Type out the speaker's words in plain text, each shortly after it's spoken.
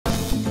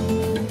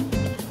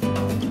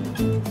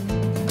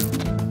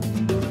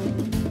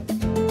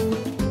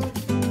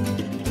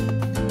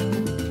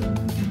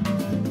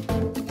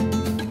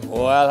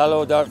Well,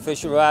 hello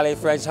Dirtfish Rally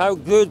friends, how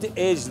good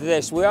is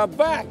this? We are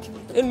back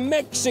in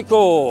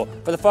Mexico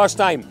for the first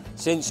time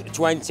since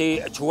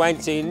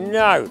 2020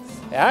 now. It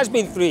has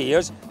been 3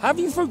 years. Have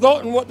you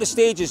forgotten what the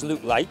stages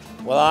look like?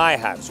 Well, I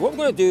have. So what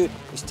we're going to do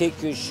is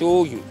take you and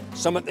show you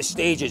some of the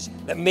stages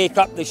that make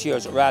up this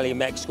year's Rally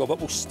Mexico. But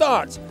we'll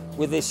start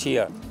with this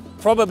here.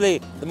 Probably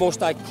the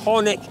most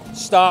iconic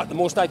start, the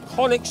most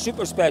iconic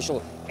super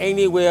special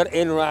anywhere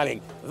in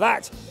rallying.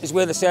 That is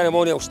where the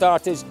ceremonial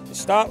start is. The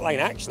start line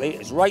actually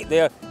is right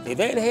there. They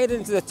then head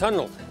into the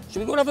tunnel. Should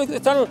we go and have a look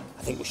at the tunnel?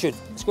 I think we should.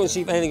 Let's go and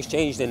see if anything's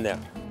changed in there.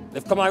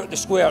 They've come out the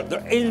square,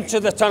 they're into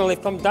the tunnel,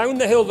 they've come down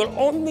the hill, they're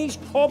on these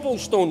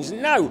cobblestones.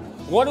 Now,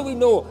 what do we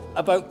know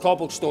about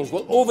cobblestones?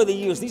 Well, over the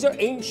years, these are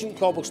ancient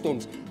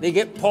cobblestones. They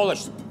get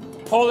polished.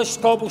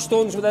 Polished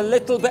cobblestones with a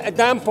little bit of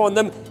damp on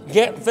them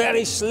get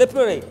very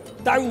slippery.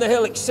 Down the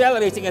hill,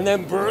 accelerating and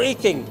then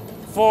braking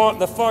for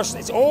the first,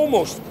 it's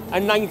almost a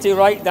 90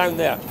 right down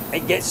there.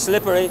 It gets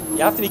slippery. You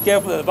have to be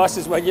careful of the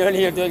buses when you're in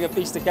here doing a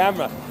piece to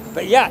camera.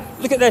 But yeah,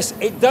 look at this.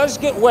 It does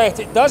get wet.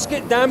 It does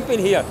get damp in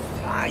here.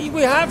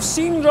 We have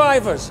seen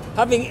drivers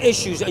having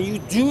issues, and you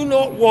do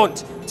not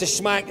want to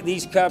smack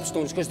these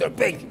curbstones because they're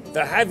big,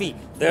 they're heavy,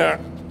 they're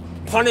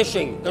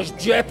punishing. There's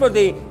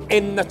jeopardy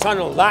in the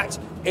tunnel, that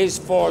is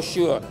for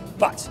sure.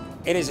 But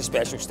it is a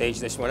special stage,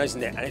 this one,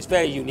 isn't it? And it's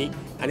very unique,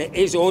 and it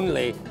is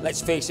only,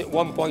 let's face it,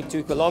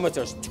 1.2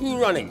 kilometres, 2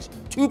 runnings,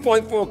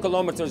 2.4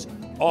 kilometres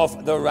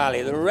of the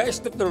rally. The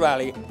rest of the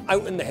rally,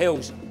 out in the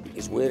hills,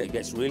 is where it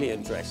gets really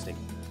interesting.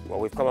 Well,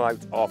 we've come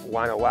out of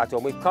Guanajuato,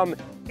 and we've come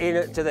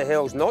into the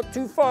hills, not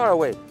too far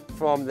away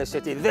from the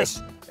city.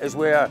 This is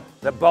where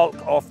the bulk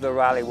of the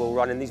rally will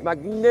run, in these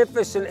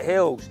magnificent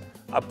hills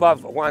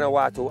above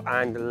Guanajuato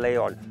and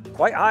Leon.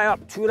 Quite high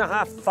up,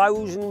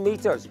 2,500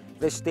 metres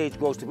this stage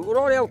goes to. But we're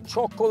on El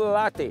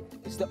Chocolate.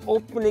 It's the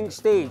opening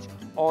stage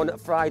on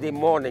Friday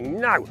morning.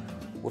 Now,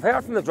 we've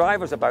heard from the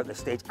drivers about the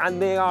stage,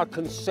 and they are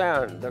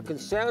concerned. They're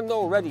concerned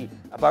already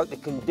about the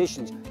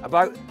conditions,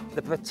 about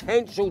the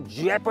potential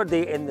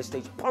jeopardy in the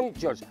stage.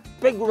 Punctures,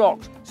 big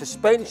rocks,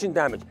 suspension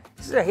damage.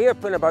 This is a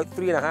hairpin about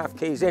 3.5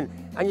 k's in,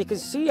 and you can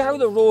see how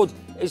the road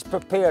is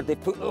prepared. They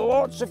put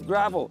lots of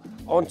gravel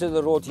onto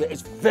the road here.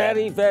 It's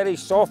very, very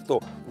soft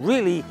though.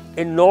 Really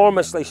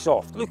enormously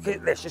soft. Look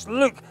at this, just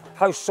look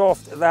how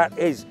soft that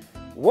is.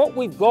 What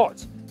we've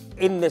got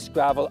in this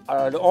gravel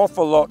are an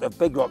awful lot of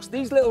big rocks.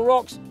 These little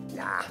rocks,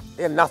 nah,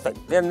 they're nothing.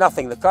 They're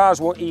nothing. The cars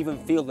won't even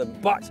feel them.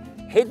 But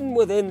hidden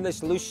within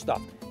this loose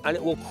stuff, and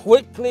it will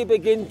quickly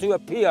begin to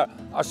appear,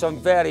 are some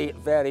very,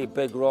 very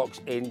big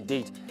rocks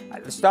indeed.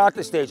 At the start of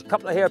the stage, a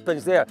couple of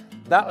hairpins there,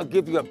 that'll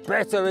give you a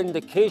better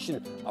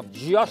indication of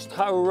just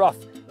how rough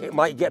it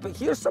might get. But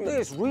here's something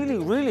that's really,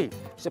 really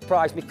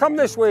surprised me. Come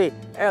this way,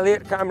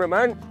 Elliot,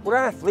 cameraman. We're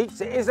athletes,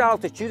 it is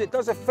altitude, it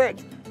does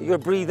affect your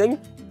breathing.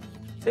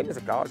 Same as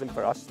the cars, and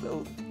for us, a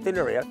little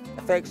thinner air,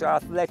 affects our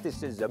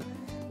athleticism.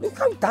 Look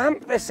how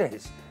damp this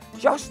is.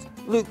 Just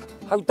look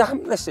how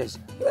damp this is.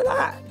 Look at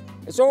that.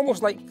 It's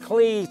almost like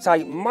clay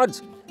type mud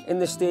in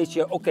the stage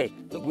here. Okay,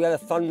 look, we had a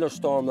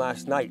thunderstorm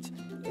last night.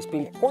 It's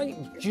been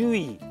quite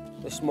dewy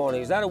this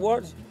morning. Is that a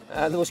word?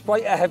 There was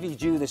quite a heavy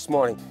dew this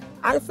morning.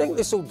 I think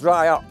this will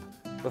dry up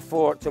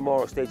before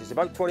tomorrow's stage. It's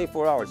about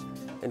 24 hours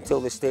until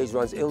the stage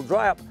runs. It'll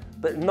dry up,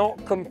 but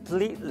not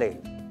completely.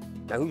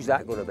 Now, who's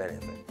that going to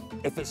benefit?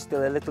 If it's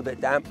still a little bit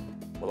damp,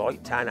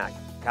 Lloyd Tanak,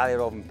 Cali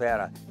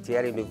Rovampera,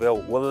 Thierry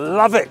Neuville will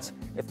love it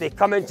if they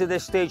come into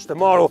this stage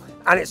tomorrow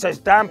and it's as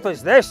damp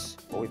as this.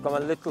 Well, we've come a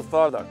little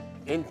further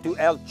into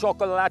El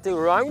Chocolate,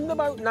 round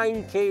about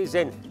 9 k's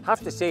in.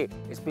 Have to say,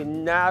 it's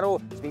been narrow,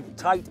 it's been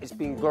tight, it's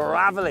been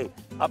gravelly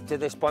up to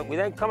this point. We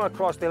then come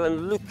across the hill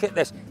and look at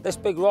this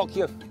big rock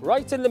here,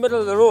 right in the middle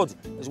of the road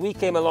as we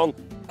came along.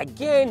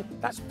 Again,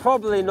 that's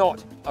probably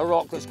not a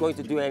rock that's going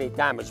to do any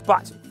damage,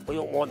 but we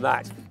don't want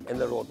that in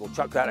the road. We'll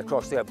chuck that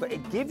across there, but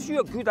it gives you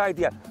a good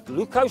idea.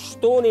 Look how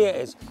stony it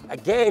is.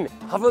 Again,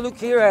 have a look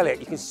here, Elliot.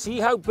 You can see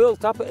how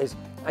built up it is,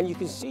 and you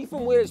can see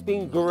from where it's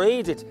been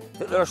graded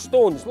that there are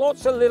stones,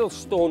 lots of little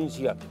stones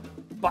here.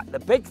 But the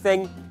big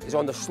thing is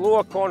on the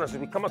slower corners as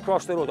we come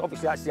across the road.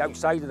 Obviously, that's the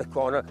outside of the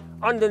corner.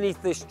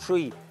 Underneath this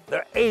tree,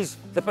 there is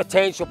the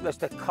potential for this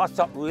to cut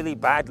up really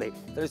badly.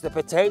 There's the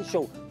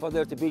potential for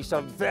there to be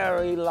some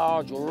very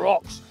large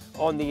rocks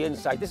on the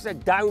inside. This is a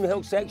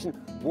downhill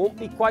section, won't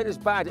be quite as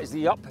bad as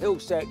the uphill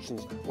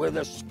sections where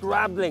they're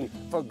scrabbling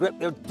for grip,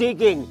 they're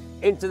digging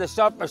into the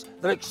surface,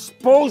 they're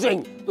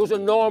exposing those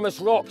enormous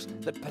rocks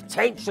that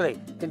potentially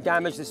can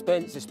damage the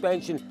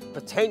suspension,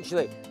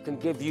 potentially can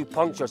give you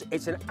punctures.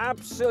 It's an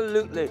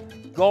absolutely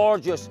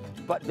gorgeous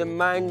but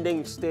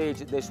demanding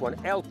stage at this one.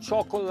 El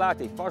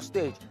Chocolate, first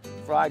stage,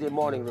 Friday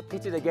morning,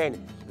 repeated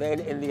again then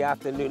in the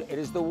afternoon. It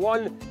is the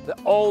one that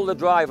all the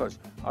drivers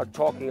are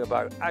talking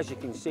about, as you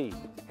can see,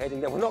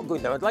 heading down. We're not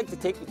going down. I'd like to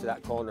take you to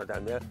that corner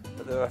down there,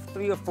 but there are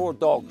 3 or 4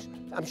 dogs.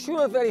 I'm sure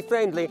they're very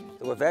friendly,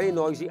 they were very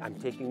noisy. I'm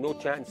taking no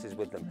chances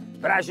with them.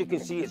 But as you can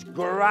see, it's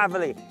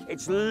gravelly,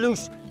 it's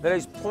loose, there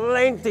is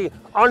plenty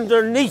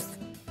underneath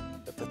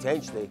that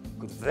potentially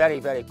could very,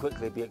 very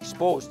quickly be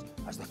exposed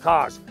as the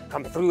cars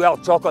come through El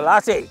Chocolate.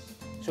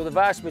 So the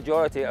vast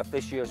majority of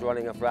this year's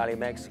running of Rally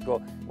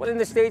Mexico, well, in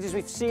the stages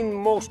we've seen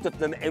most of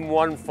them in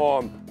one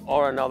form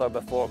or another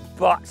before,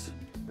 but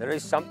there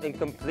is something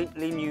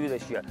completely new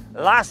this year.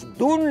 Las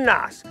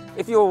Dunas!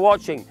 If you were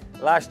watching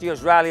last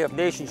year's Rally of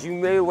Nations, you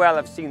may well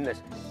have seen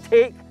this.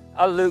 Take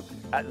a look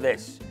at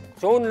this.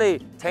 It's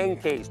only 10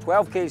 k's,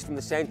 12 k's from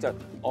the centre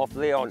of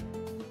Leon.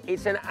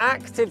 It's an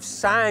active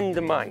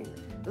sand mine.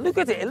 Look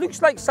at it, it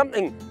looks like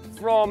something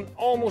from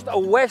almost a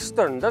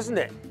western, doesn't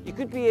it? You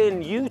could be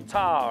in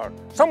Utah or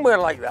somewhere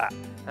like that.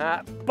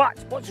 But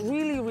what's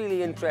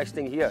really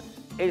interesting here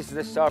is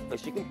the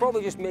surface. You can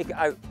probably just make it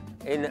out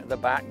in the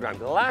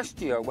background.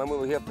 Last year, when we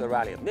were here for the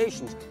Rally of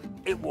Nations,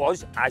 it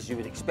was, as you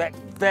would expect,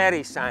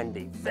 very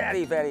sandy,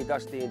 very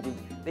dusty indeed.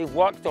 They've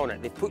worked on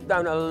it, they've put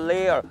down a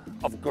layer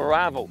of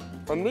gravel.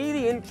 For me,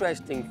 the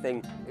interesting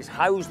thing is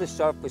how's the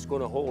surface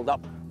going to hold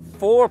up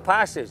 4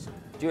 passes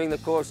during the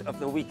course of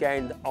the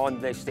weekend on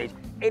this stage.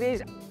 It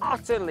is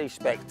utterly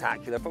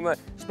spectacular. From a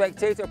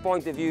spectator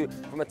point of view,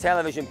 from a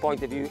television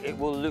point of view, it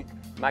will look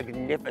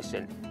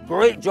magnificent.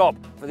 Great job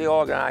for the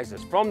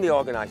organisers, from the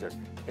organisers,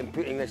 in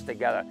putting this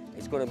together.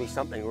 It's going to be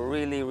something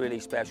really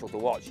special to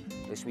watch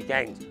this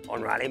weekend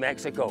on Rally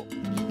Mexico.